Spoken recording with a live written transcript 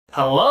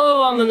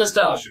Hello, I'm the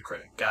Nostalgia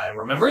Critic. I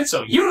remember it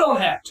so you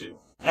don't have to.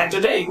 And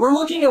today, we're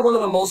looking at one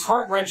of the most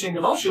heart-wrenching,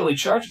 emotionally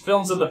charged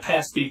films of the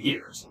past few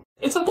years.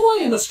 It's A Boy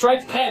in the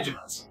Striped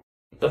Pajamas.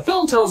 The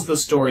film tells the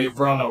story of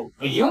Bruno,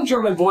 a young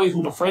German boy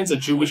who befriends a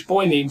Jewish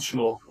boy named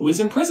Shmuel, who is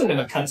imprisoned in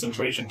a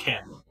concentration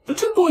camp. The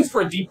two boys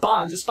form a deep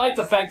bond despite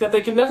the fact that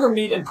they can never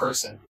meet in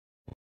person.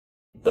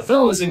 The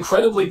film is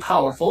incredibly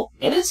powerful,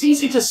 and it's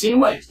easy to see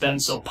why it's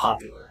been so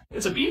popular.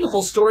 It's a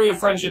beautiful story of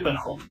friendship and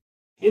hope,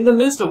 in the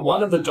midst of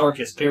one of the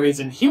darkest periods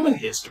in human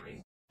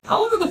history.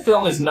 However, the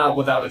film is not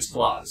without its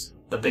flaws.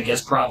 The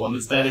biggest problem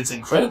is that it's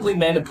incredibly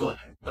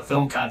manipulative. The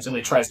film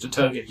constantly tries to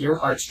tug at your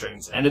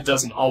heartstrings, and it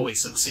doesn't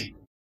always succeed.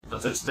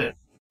 But that's it.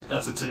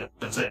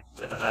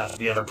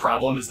 The other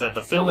problem is that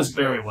the film is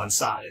very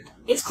one-sided.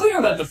 It's clear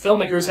that the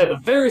filmmakers have a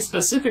very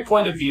specific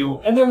point of view,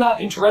 and they're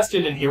not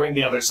interested in hearing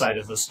the other side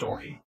of the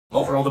story.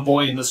 Overall, The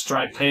Boy in the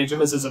Striped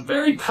Pajamas is a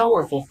very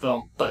powerful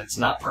film, but it's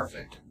not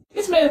perfect.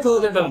 It's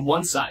manipulative and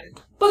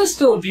one-sided, but it's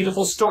still a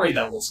beautiful story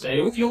that will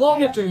stay with you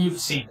long after you've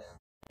seen it.